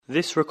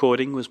This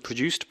recording was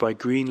produced by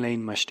Green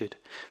Lane Masjid.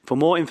 For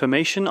more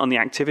information on the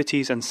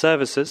activities and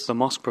services the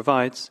mosque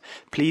provides,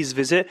 please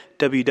visit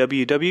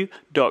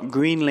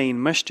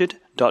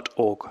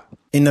www.greenlanemasjid.org.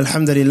 إن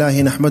الحمد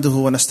لله نحمده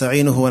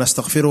ونستعينه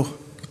ونستغفره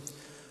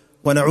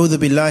ونعوذ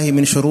بالله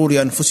من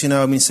شرور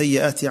أنفسنا ومن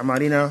سيئات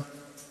أعمالنا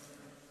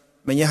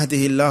من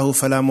يهده الله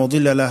فلا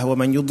مضل له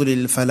ومن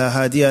يضلل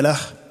فلا هادي له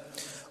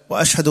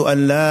وأشهد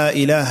أن لا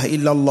إله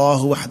إلا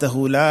الله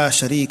وحده لا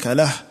شريك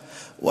له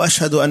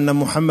وأشهد أن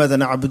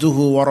محمدًا عبده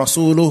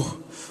ورسوله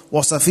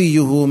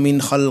وصفيه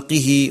من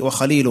خلقه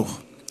وخليله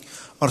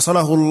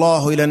أرسله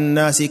الله إلى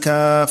الناس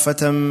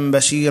كافة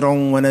بشيرا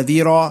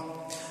ونذيرا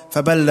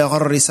فبلغ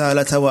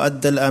الرسالة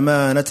وأدى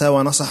الأمانة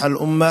ونصح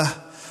الأمة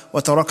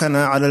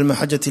وتركنا على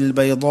المحجة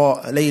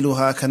البيضاء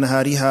ليلها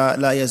كنهارها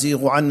لا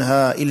يزيغ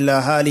عنها إلا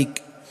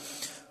هالك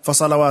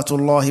فصلوات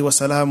الله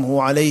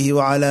وسلامه عليه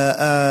وعلى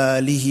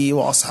آله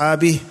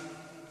وأصحابه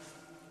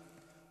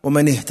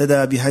ومن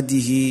اهتدى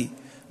بهديه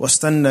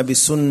واستنى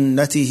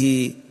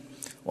بسنته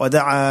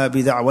ودعا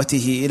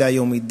بدعوته إلى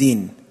يوم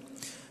الدين.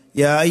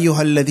 يا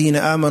أيها الذين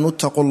آمنوا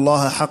اتقوا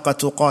الله حق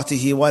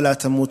تقاته ولا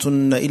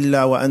تموتن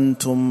إلا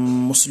وأنتم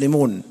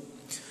مسلمون.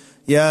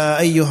 يا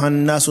أيها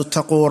الناس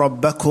اتقوا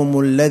ربكم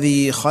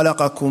الذي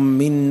خلقكم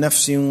من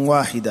نفس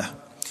واحدة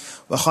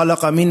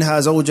وخلق منها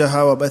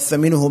زوجها وبث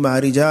منهما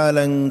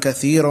رجالا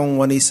كثيرا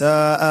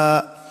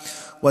ونساء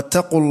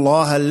واتقوا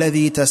الله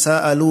الذي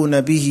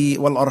تساءلون به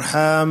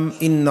والأرحام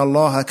إن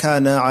الله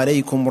كان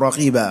عليكم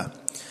رقيبا.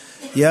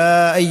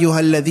 يا أيها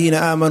الذين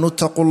آمنوا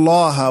اتقوا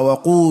الله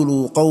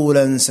وقولوا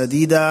قولا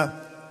سديدا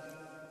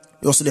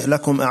يصلح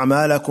لكم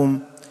أعمالكم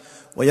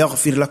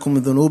ويغفر لكم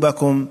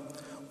ذنوبكم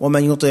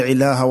ومن يطع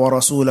الله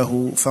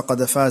ورسوله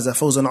فقد فاز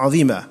فوزا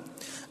عظيما.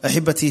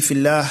 أحبتي في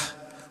الله،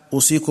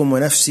 أوصيكم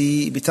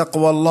ونفسي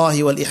بتقوى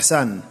الله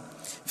والإحسان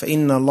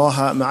فإن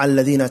الله مع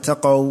الذين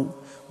تقوا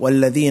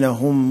وَالَّذِينَ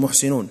هُمْ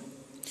مُحْسِنُونَ.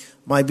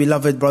 My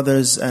beloved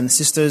brothers and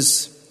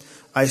sisters,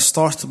 I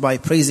start by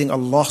praising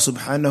Allah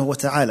subhanahu wa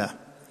ta'ala.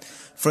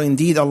 For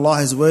indeed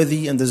Allah is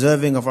worthy and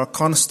deserving of our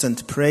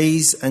constant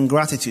praise and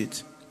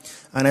gratitude.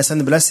 And I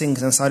send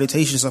blessings and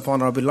salutations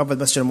upon our beloved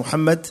Messenger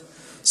Muhammad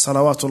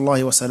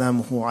salawatullahi wa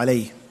salamuhu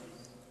alayhi.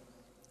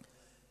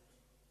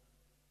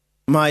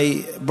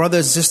 My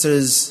brothers and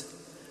sisters,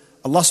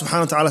 Allah subhanahu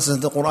wa ta'ala says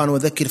in the Quran,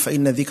 وَذَكِّرْ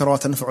فَإِنَّ الذِّكْرَى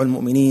تَنْفَعُ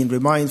الْمُؤْمِنِينَ.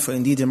 Remind, for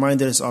indeed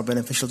reminders are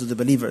beneficial to the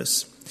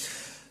believers.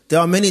 There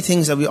are many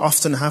things that we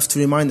often have to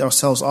remind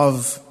ourselves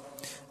of.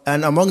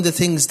 And among the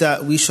things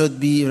that we should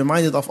be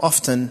reminded of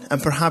often,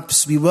 and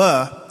perhaps we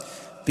were,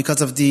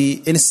 because of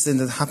the incident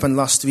that happened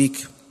last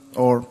week,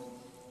 or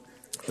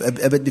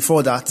a bit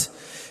before that,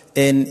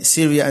 in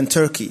Syria and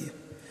Turkey.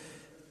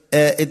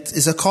 It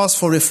is a cause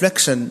for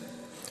reflection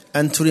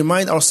and to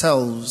remind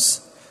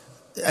ourselves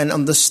and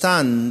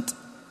understand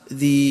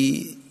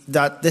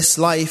that this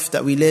life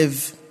that we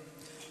live,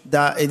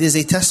 that it is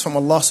a test from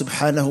Allah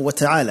subhanahu wa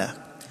ta'ala.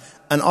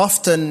 And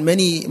often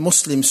many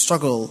Muslims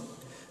struggle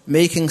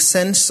making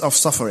sense of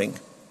suffering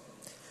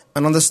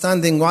and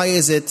understanding why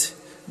is it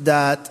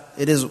that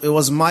it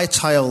was my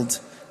child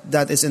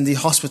that is in the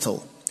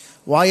hospital.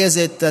 Why is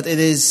it that it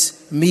is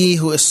me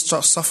who is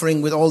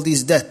suffering with all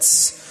these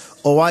debts?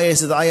 Or why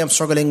is it that I am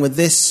struggling with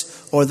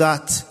this or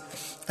that?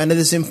 And it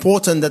is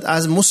important that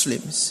as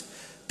Muslims,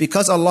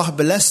 because Allah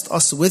blessed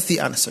us with the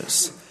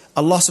answers,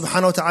 Allah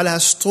subhanahu wa ta'ala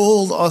has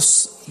told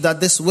us that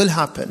this will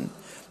happen,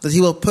 that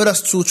He will put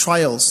us through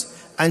trials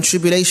and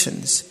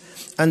tribulations,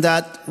 and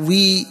that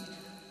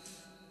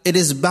it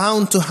is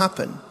bound to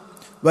happen.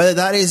 Whether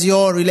that is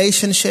your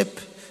relationship,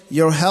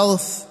 your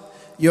health,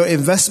 your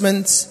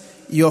investments,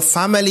 your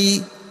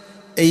family,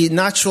 a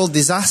natural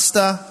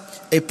disaster,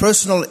 a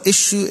personal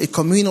issue, a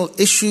communal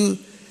issue,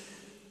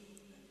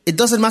 it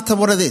doesn't matter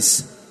what it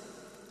is.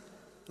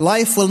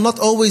 Life will not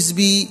always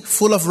be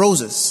full of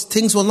roses.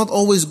 Things will not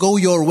always go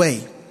your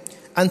way.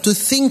 And to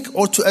think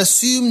or to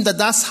assume that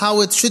that's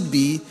how it should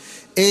be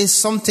is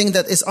something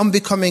that is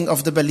unbecoming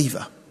of the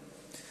believer.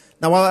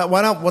 Now,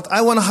 what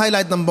I want to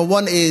highlight, number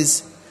one,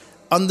 is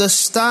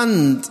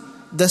understand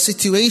the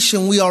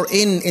situation we are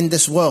in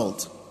this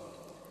world,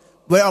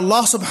 where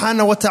Allah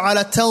subhanahu wa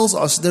ta'ala tells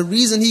us the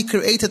reason He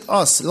created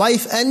us,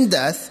 life and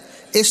death,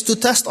 is to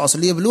test us.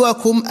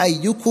 لِيَبْلُوَكُمْ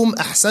أَيُّكُمْ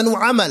أَحْسَنُ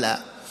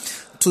عَمَلًا.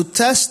 To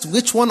test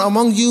which one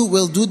among you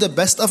will do the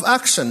best of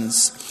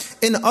actions.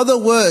 In other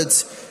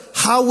words,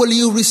 how will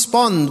you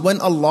respond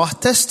when Allah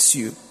tests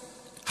you?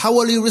 How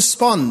will you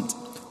respond?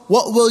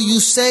 What will you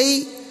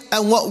say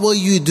and what will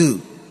you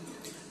do?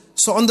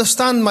 So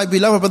understand, my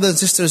beloved brothers and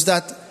sisters,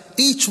 that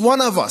each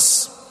one of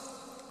us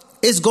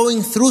is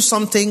going through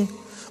something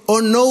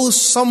or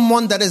knows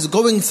someone that is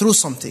going through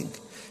something.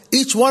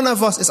 Each one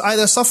of us is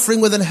either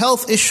suffering with a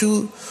health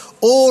issue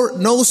or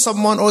knows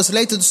someone or is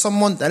related to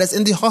someone that is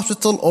in the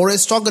hospital or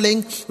is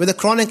struggling with a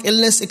chronic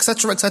illness,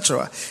 etc.,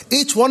 etc.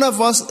 Each one of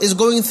us is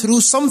going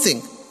through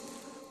something.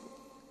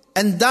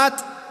 And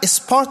that is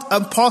part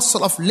and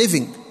parcel of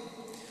living.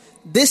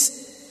 This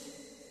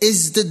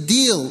is the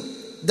deal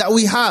that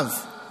we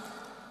have.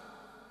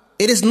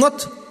 It is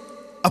not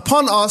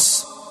upon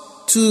us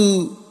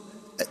to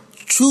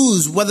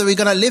choose whether we're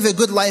going to live a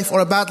good life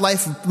or a bad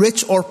life,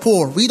 rich or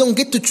poor. We don't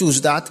get to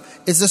choose that.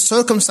 It's the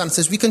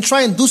circumstances. We can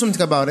try and do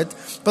something about it,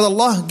 but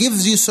Allah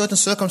gives you certain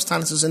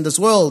circumstances in this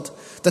world,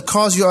 the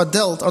cards you are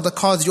dealt or the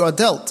cards you are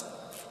dealt.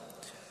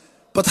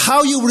 But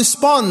how you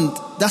respond,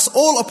 that's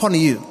all upon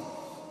you.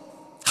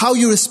 How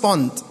you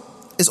respond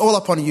is all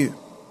upon you.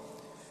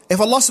 If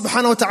Allah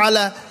subhanahu wa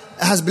ta'ala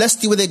has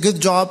blessed you with a good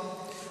job,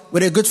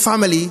 with a good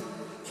family,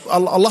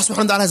 Allah subhanahu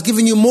wa ta'ala has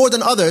given you more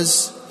than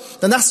others,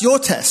 then that's your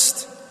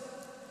test.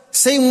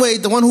 Same way,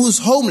 the one who's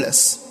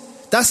homeless,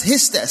 that's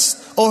his test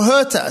or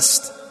her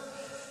test.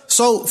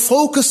 So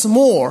focus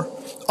more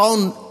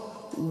on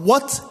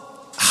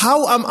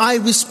how am I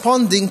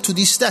responding to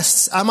these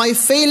tests? Am I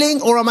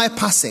failing or am I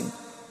passing?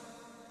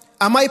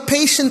 Am I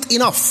patient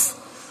enough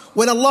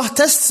when Allah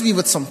tests me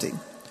with something?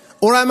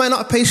 Or am I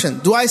not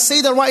patient? Do I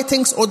say the right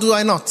things or do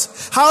I not?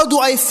 How do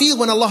I feel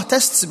when Allah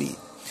tests me?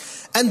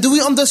 And do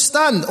we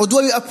understand or do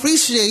we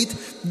appreciate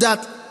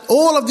that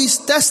all of these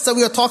tests that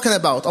we are talking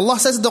about? Allah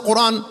says in the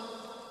Quran,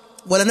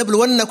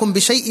 وَلَنَبْلُوَنَّكُمْ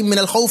بِشَيْءٍ مِّنَ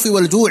الْخَوْفِ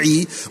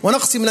وَالْجُوعِ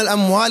وَنَقْصٍ مِّنَ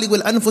الْأَمْوَالِ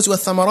وَالْأَنفُسِ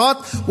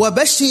وَالثَّمَرَاتِ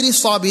وَبَشِّرِ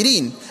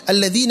الصَّابِرِينَ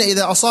الَّذِينَ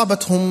إِذَا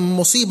أَصَابَتْهُمْ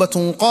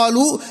مُصِيبَةٌ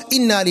قَالُوا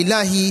إِنَّا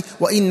لِلَّهِ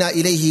وَإِنَّا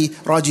إِلَيْهِ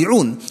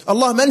رَاجِعُونَ.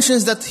 Allah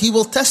mentions that He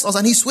will test us,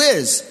 and He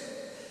swears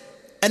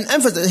and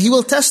emphasizes He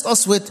will test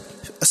us with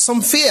some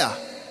fear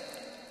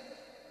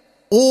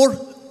or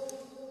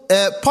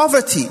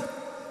poverty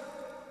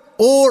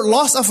or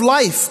loss of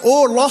life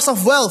or loss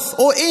of wealth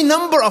or a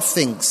number of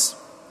things.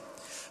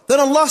 Then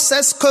Allah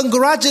says,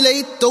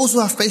 congratulate those who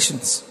have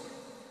patience.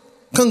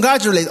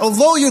 Congratulate.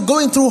 Although you're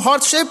going through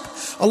hardship,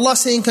 Allah is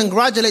saying,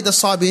 congratulate the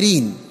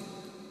sabireen.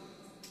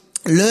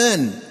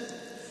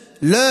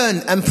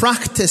 Learn and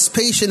practice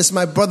patience,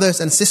 my brothers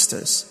and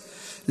sisters.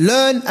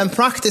 Learn and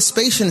practice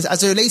patience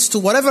as it relates to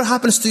whatever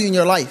happens to you in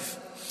your life.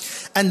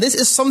 And this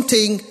is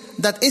something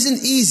that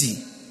isn't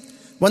easy.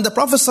 When the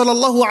Prophet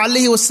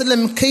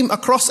ﷺ came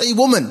across a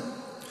woman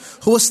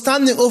who was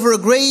standing over a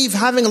grave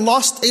having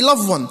lost a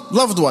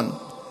loved one,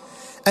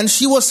 and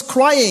she was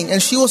crying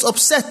and she was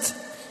upset,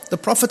 the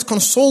Prophet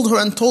consoled her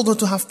and told her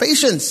to have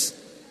patience.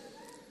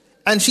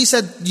 And she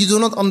said, you do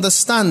not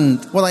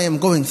understand what I am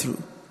going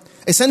through.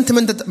 A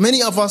sentiment that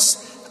many of us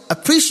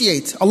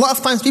appreciate. A lot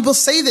of times people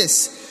say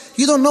this,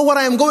 you don't know what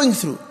I am going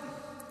through.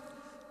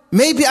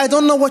 Maybe I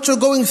don't know what you're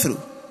going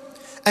through.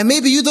 And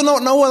maybe you do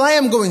not know what I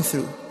am going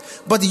through.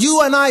 But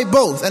you and I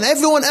both, and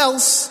everyone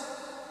else,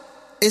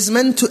 is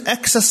meant to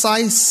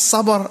exercise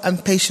sabr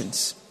and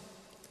patience.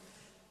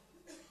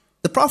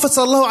 The Prophet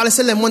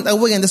ﷺ went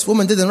away and this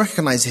woman didn't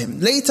recognize him.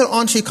 Later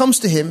on she comes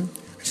to him.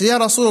 She said, Ya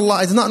Rasulullah,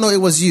 I did not know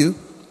it was you.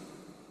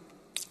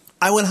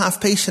 I will have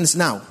patience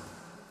now.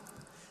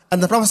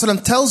 And the Prophet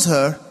ﷺ tells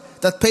her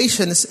that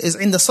patience is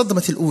in the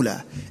sadmatil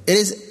ula. It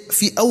is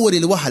fi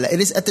awwalil wahala. It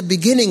is at the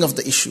beginning of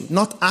the issue,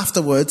 not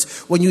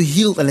afterwards when you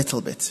heal a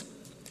little bit.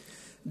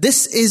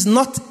 This is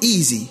not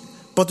easy,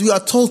 but we are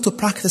told to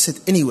practice it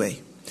anyway.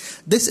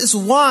 This is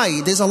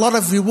why there's a lot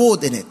of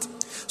reward in it.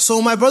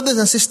 So my brothers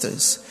and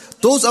sisters,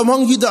 those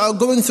among you that are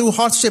going through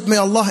hardship, may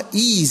Allah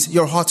ease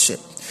your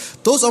hardship.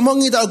 Those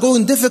among you that are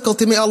going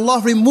difficulty, may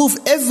Allah remove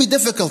every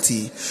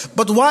difficulty.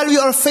 But while we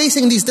are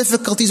facing these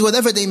difficulties,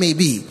 whatever they may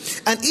be,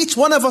 and each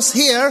one of us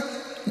here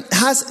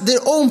has their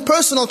own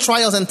personal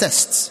trials and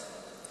tests,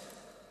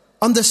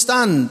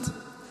 understand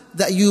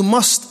that you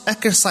must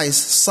exercise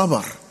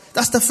sabr.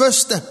 That's the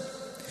first step.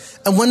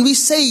 And when we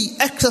say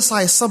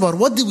exercise sabr,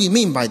 what do we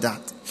mean by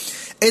that?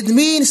 It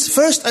means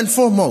first and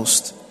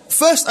foremost,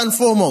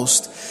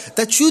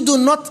 that you do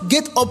not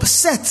get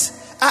upset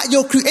at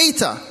your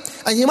Creator.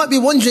 And you might be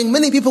wondering,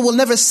 many people will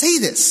never say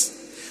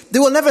this. They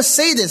will never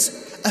say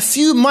this. A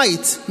few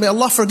might, may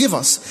Allah forgive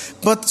us.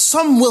 But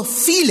some will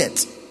feel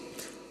it.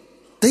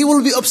 They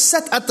will be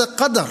upset at the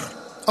qadr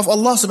of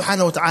Allah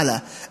subhanahu wa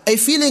ta'ala. A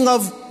feeling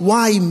of,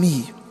 why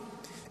me?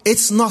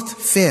 It's not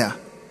fair.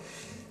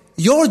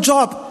 Your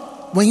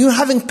job, when you're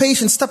having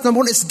patience, step number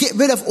one is get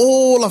rid of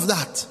all of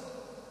that.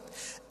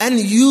 And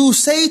you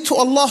say to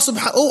Allah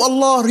subhanahu, oh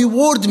Allah,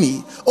 reward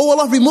me. Oh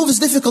Allah, remove this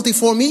difficulty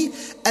for me.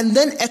 And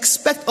then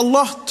expect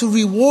Allah to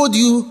reward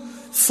you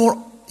for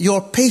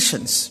your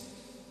patience.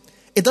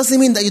 It doesn't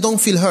mean that you don't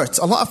feel hurt.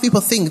 A lot of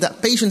people think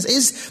that patience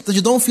is that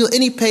you don't feel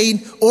any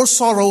pain or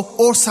sorrow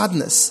or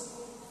sadness.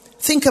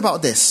 Think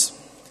about this.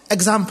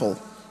 Example.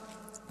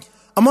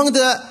 Among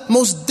the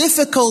most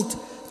difficult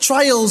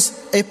trials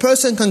a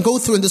person can go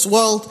through in this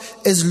world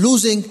is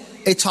losing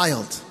a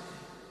child.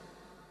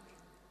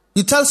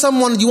 You tell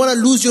someone you want to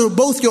lose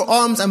both your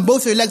arms and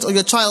both your legs or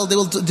your child,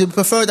 they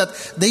prefer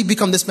that they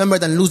become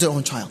dismembered and lose their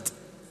own child.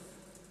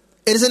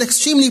 It is an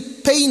extremely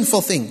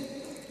painful thing.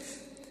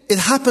 It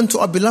happened to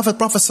our beloved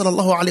Prophet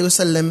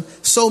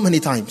ﷺ so many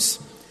times.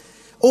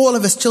 All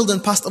of his children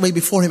passed away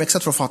before him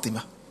except for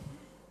Fatima.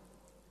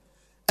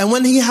 And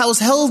when he was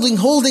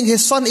holding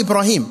his son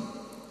Ibrahim,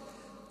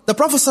 the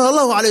Prophet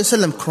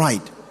ﷺ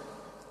cried.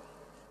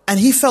 And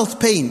he felt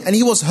pain and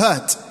he was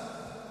hurt.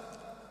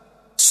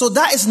 So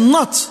that is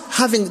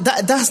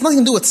that has nothing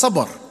to do with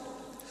sabr.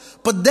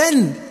 But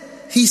then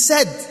he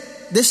said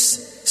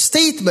this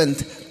statement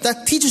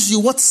that teaches you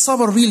what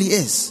sabr really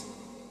is.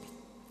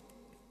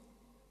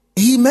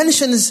 He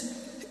mentions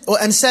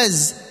and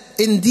says,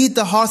 indeed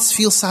the hearts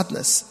feel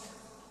sadness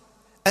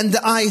and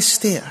the eyes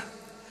stare,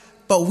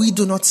 but we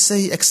do not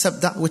say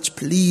except that which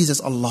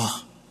pleases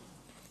Allah.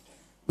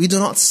 We do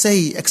not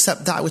say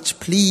except that which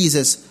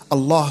pleases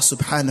Allah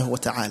subhanahu wa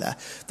ta'ala.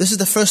 This is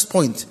the first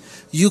point.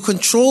 You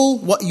control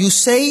what you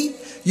say,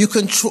 you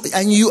control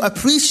and you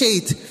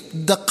appreciate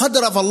the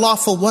qadr of Allah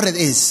for what it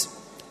is.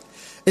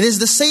 It is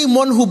the same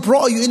one who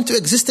brought you into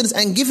existence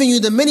and given you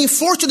the many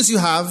fortunes you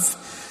have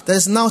that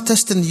is now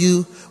testing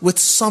you with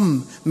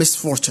some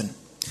misfortune.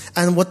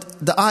 And what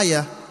the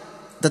ayah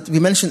that we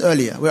mentioned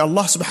earlier, where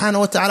Allah subhanahu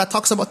wa ta'ala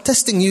talks about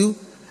testing you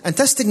and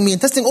testing me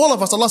and testing all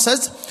of us, Allah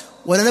says,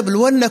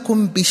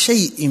 وَلَنَبْلُوَنَّكُمْ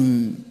بِشَيْءٍ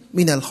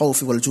مِنَ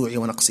الْخَوْفِ وَالْجُوعِ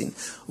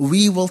وَنَقْصٍ.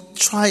 We will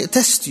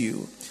test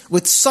you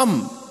with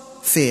some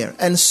fear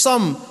and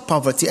some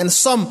poverty and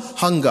some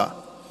hunger.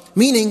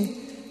 Meaning,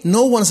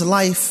 no one's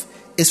life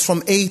is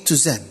from A to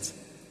Z,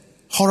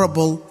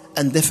 horrible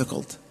and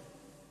difficult.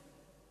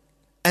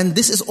 And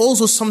this is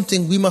also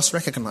something we must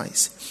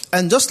recognize.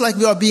 And just like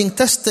we are being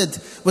tested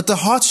with the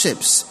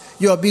hardships,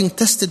 you are being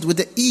tested with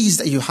the ease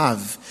that you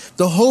have,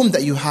 the home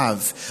that you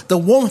have, the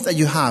warmth that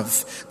you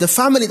have, the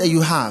family that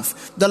you have,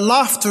 the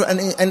laughter and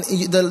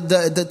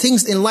the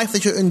things in life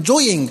that you're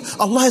enjoying.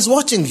 Allah is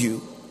watching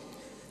you.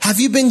 Have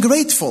you been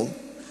grateful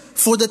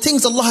for the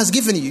things Allah has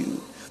given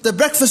you? The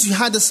breakfast you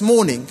had this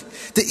morning,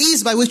 the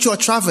ease by which you are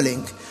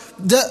traveling,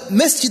 the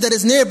masjid that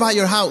is nearby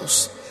your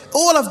house,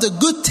 all of the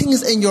good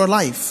things in your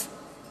life,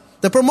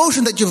 the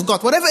promotion that you've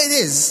got, whatever it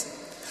is,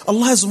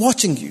 Allah is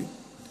watching you.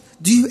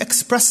 Do you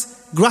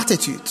express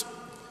gratitude?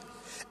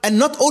 And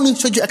not only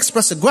should you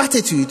express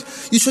gratitude,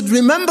 you should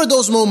remember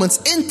those moments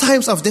in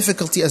times of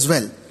difficulty as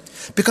well.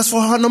 Because for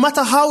her, no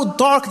matter how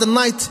dark the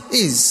night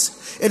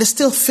is, it is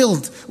still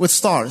filled with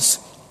stars.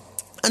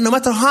 And no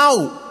matter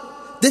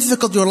how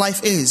difficult your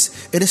life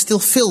is, it is still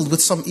filled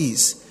with some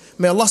ease.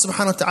 May Allah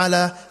subhanahu wa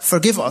ta'ala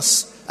forgive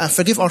us and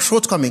forgive our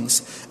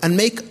shortcomings and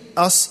make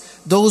us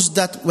those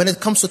that when it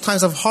comes to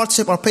times of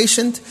hardship are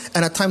patient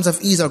and at times of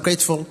ease are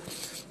grateful.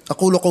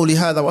 أقول قولي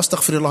هذا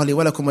وأستغفر الله لي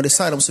ولكم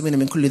ولسائر المسلمين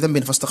من كل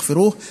ذنب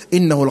فاستغفروه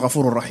إنه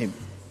الغفور الرحيم.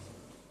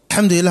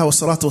 الحمد لله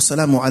والصلاة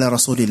والسلام على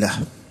رسول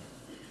الله.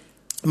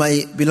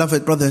 My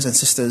beloved brothers and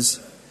sisters,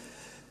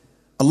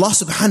 Allah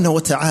subhanahu wa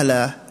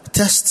ta'ala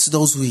tests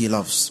those who He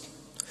loves.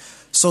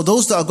 So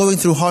those that are going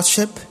through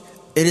hardship,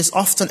 it is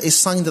often a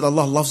sign that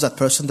Allah loves that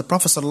person. The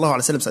Prophet sallallahu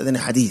alaihi wasallam said in a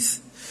hadith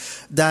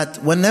that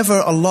whenever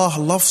Allah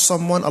loves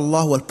someone,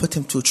 Allah will put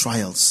him through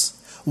trials.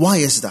 Why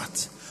is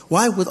that?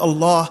 Why would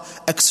Allah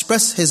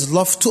express His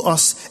love to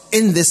us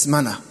in this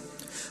manner?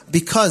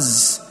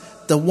 Because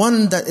the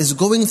one that is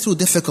going through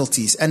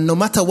difficulties, and no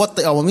matter what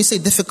they are, when we say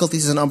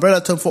difficulties, is an umbrella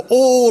term for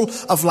all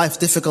of life's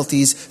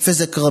difficulties,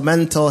 physical,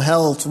 mental,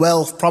 health,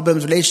 wealth,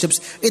 problems,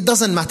 relationships, it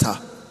doesn't matter.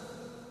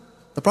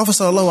 The Prophet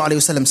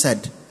ﷺ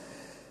said,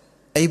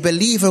 a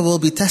believer will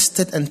be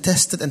tested and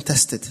tested and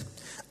tested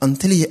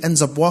until he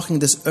ends up walking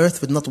this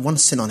earth with not one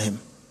sin on him.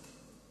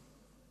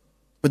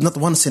 With not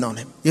one sin on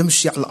him.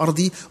 يَمْشِي عَلَى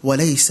الْأَرْضِ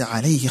وَلَيْسَ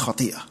عَلَيْهِ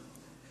خَطِيئَةٌ.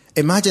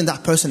 Imagine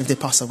that person if they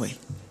pass away.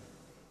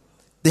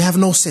 They have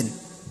no sin.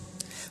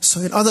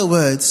 So in other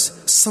words,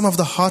 some of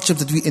the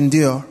hardships that we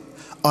endure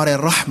are a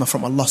rahmah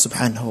from Allah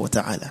subhanahu wa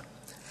ta'ala.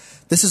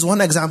 This is one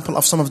example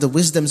of some of the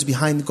wisdoms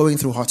behind going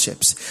through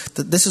hardships.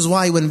 This is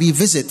why when we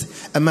visit,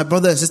 and my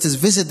brothers and sisters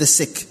visit the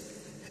sick,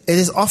 it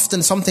is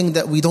often something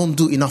that we don't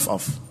do enough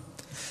of.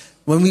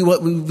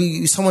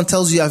 When someone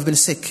tells you, I've been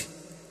sick,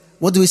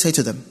 what do we say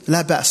to them?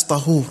 La ba's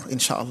tahur,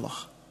 insha'Allah.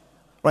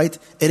 Right?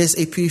 It is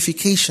a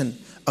purification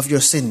of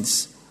your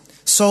sins.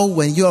 So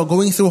when you are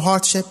going through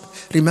hardship,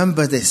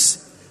 remember this.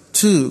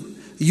 2,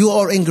 you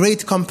are in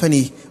great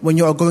company when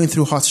you are going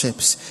through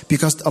hardships,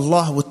 because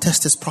Allah would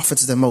test His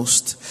prophets the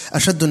most.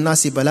 أَشَدُّ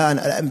النَّاسِ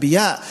بَلَاءً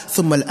الْأَنْبِيَاء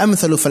ثُمَّ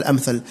الْأَمْثَلُ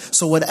فَالْأَمْثَلُ.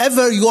 So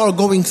whatever you are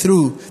going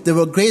through, there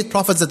were great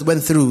prophets that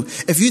went through.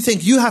 If you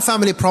think you have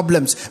family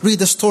problems, read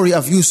the story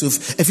of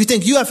Yusuf. If you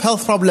think you have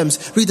health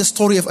problems, read the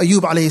story of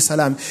Ayub alayhi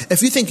salam.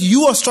 If you think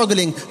you are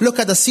struggling, look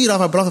at the seerah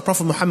of our brother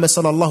Prophet Muhammad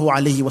sallallahu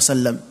alayhi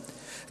wasallam.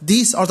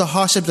 These are the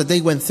hardships that they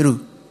went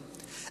through.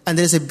 And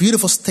there is a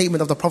beautiful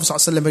statement of the Prophet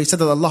ﷺ where he said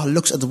that Allah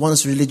looks at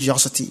one's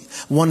religiosity,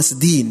 one's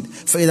deen.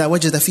 فَإِذَا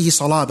وَجَدَ فِيهِ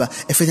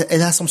صَلَابَةً. If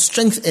it has some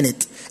strength in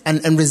it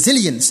and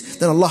resilience,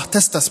 then Allah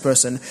tests that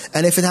person.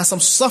 And if it has some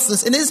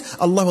softness in it,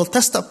 Allah will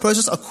test that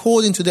person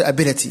according to their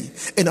ability.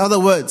 In other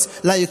words,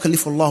 لَا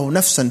يُكَلِّفُ اللَّهُ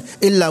نَفْسًا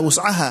إِلَّا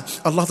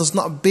وُسْعَهَا. Allah does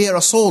not bear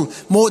a soul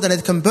more than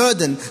it can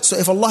burden. So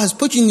if Allah is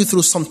putting you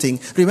through something,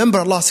 remember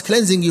Allah is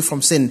cleansing you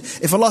from sin.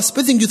 If Allah is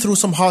putting you through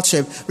some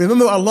hardship,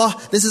 remember Allah,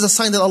 this is a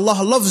sign that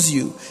Allah loves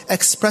you.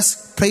 Express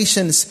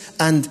patience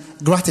and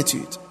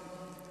gratitude.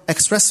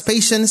 Express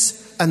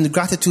patience and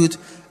gratitude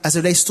as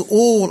it relates to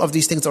all of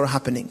these things that are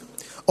happening.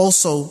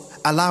 Also,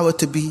 allow it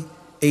to be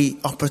an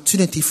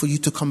opportunity for you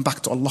to come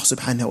back to Allah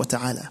subhanahu wa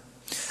ta'ala.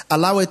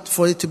 Allow it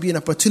for it to be an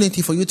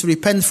opportunity for you to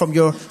repent from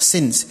your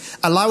sins.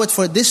 Allow it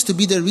for this to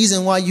be the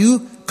reason why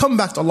you come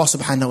back to Allah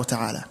subhanahu wa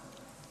ta'ala.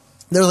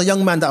 There was a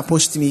young man that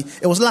approached me.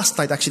 It was last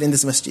night actually in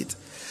this masjid.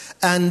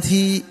 And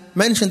he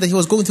mentioned that he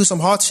was going through some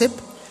hardship.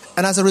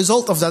 And as a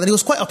result of that, and he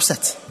was quite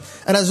upset.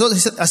 And as a result, he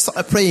said, I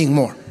started praying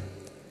more.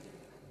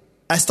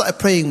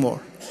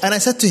 And I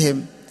said to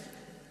him,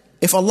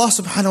 if Allah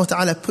subhanahu wa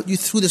ta'ala put you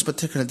through this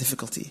particular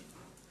difficulty,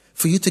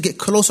 for you to get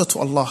closer to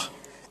Allah,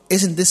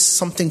 isn't this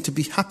something to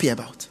be happy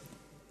about?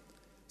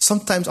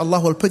 Sometimes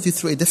Allah will put you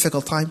through a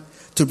difficult time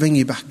to bring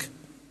you back.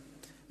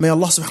 May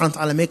Allah subhanahu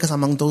wa ta'ala make us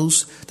among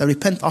those that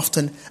repent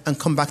often and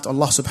come back to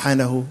Allah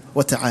subhanahu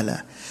wa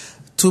ta'ala.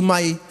 To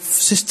my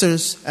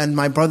sisters and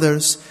my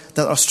brothers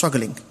that are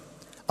struggling,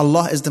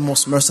 Allah is the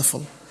most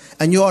merciful.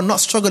 And you are not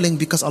struggling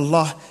because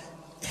Allah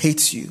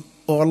hates you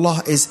or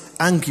Allah is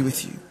angry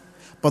with you,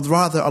 but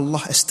rather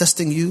Allah is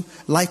testing you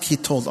like He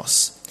told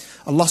us.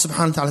 Allah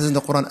subhanahu wa ta'ala says in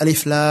the Quran,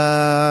 Alif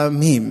Lam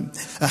Mim,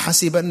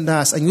 أحسب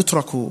الناس أن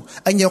يتركوا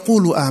أن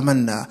يقولوا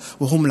آمنا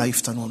وهم لا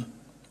يفتنون.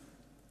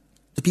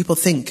 The people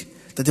think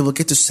that they will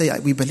get to say,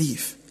 we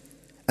believe,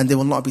 and they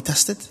will not be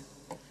tested.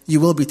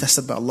 You will be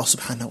tested by Allah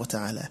subhanahu wa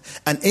ta'ala.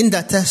 And in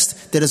that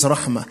test, there is a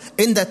rahmah.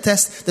 In that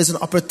test, there's an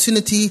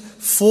opportunity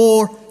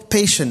for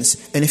patience.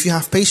 And if you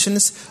have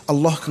patience,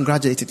 Allah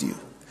congratulated you.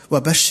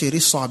 وَبَشِّرِ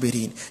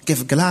الصَّابِرِينَ.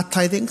 Give glad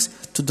tidings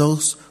to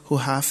those who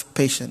have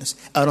patience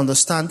and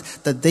understand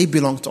that they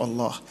belong to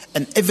Allah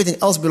and everything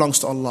else belongs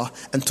to Allah,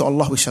 and to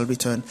Allah we shall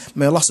return.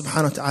 May Allah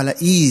subhanahu wa ta'ala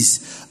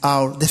ease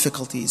our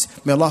difficulties.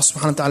 May Allah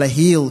subhanahu wa ta'ala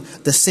heal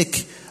the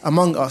sick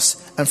among us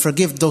and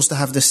forgive those that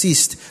have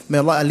deceased. May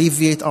Allah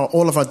alleviate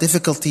all of our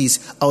difficulties,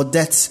 our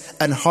debts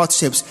and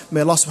hardships.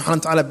 May Allah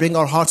subhanahu wa ta'ala bring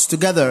our hearts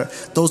together.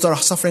 Those that are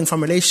suffering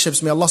from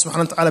relationships, may Allah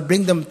subhanahu wa ta'ala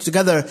bring them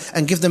together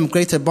and give them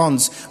greater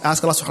bonds. I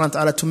ask Allah subhanahu wa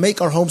ta'ala to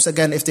make our homes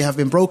again if they have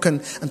been broken,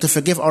 and to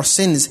forgive our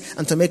sins,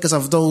 and to make us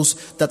of those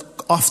that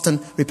often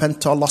repent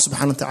to Allah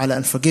subhanahu wa ta'ala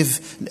and forgive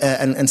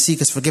and seek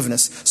His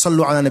forgiveness.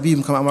 صلوا على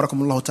نبيكم كما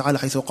أمركم الله تعالى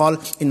حيث قال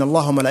إن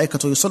الله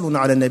وملائكته يصلون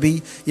على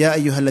النبي يا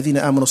أيها الذين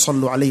آمنوا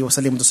صلوا عليه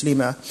وسلموا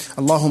تسليما.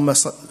 اللهم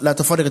لا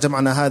تفرق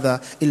جمعنا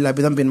هذا إلا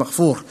بذنب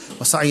مغفور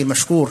وسعي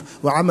مشكور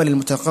وعمل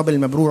المتقبل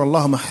المبرور.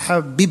 اللهم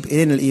حبب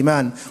إلينا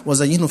الإيمان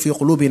وزينه في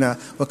قلوبنا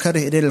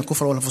وكره إلينا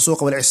الكفر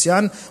والفسوق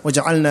والعصيان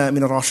وجعلنا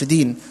من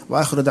الراشدين.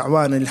 وآخر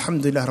دعوانا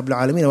الحمد لله رب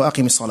العالمين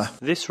وأقم الصلاة.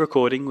 This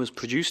recording was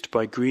produced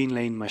by Green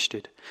Lane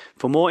Masjid.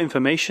 For more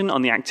information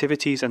on the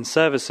activities and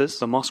services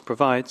the mosque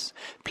provides,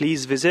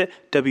 please visit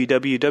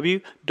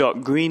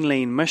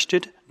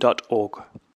www.greenlanemasjid.org.